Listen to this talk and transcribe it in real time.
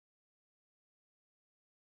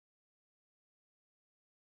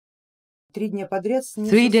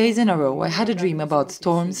3 days in a row, I had a dream about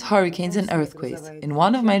storms, hurricanes and earthquakes. In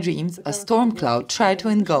one of my dreams, a storm cloud tried to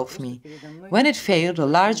engulf me. When it failed, a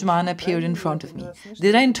large man appeared in front of me.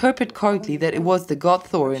 Did I interpret correctly that it was the god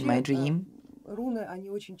Thor in my dream?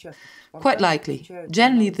 Quite likely.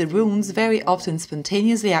 Generally, the runes very often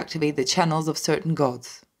spontaneously activate the channels of certain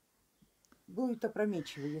gods.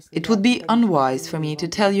 It would be unwise for me to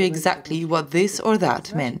tell you exactly what this or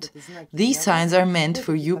that meant. These signs are meant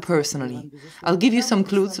for you personally. I'll give you some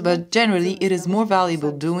clues, but generally it is more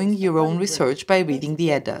valuable doing your own research by reading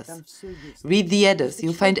the Eddas. Read the Eddas,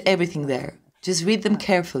 you'll find everything there. Just read them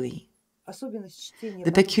carefully.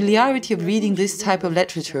 The peculiarity of reading this type of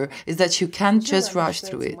literature is that you can't just rush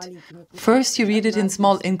through it. First, you read it in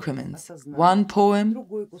small increments. One poem,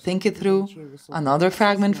 think it through. Another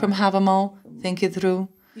fragment from Havamal, think it through.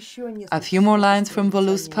 A few more lines from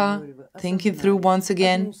Voluspa, think it through once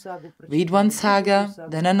again. Read one saga,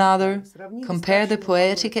 then another. Compare the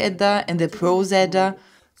poetic Edda and the prose Edda.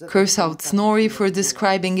 Curse out Snorri for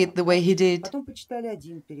describing it the way he did.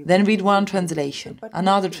 Then read one translation,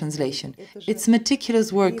 another translation. It's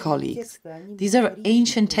meticulous work, colleagues. These are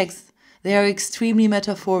ancient texts. They are extremely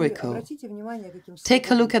metaphorical. Take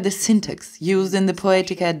a look at the syntax used in the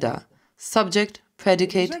poetic Edda. Subject,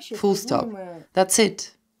 predicate, full stop. That's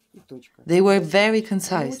it. They were very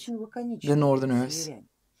concise, the Northerners.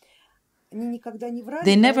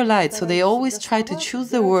 They never lied, so they always tried to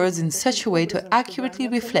choose the words in such a way to accurately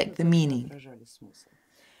reflect the meaning.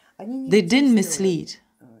 They didn't mislead.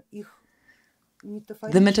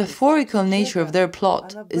 The metaphorical nature of their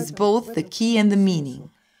plot is both the key and the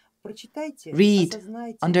meaning. Read,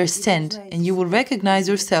 understand, and you will recognize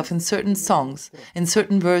yourself in certain songs, in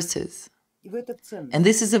certain verses. And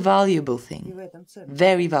this is a valuable thing,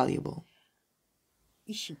 very valuable.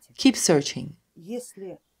 Keep searching.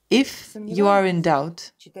 If you are in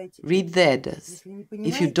doubt, read the Eddas.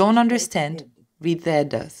 If you don't understand, read the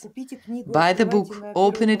Eddas. Buy the book,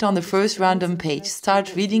 open it on the first random page,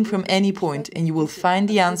 start reading from any point, and you will find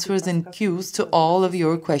the answers and cues to all of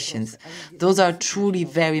your questions. Those are truly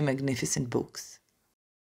very magnificent books.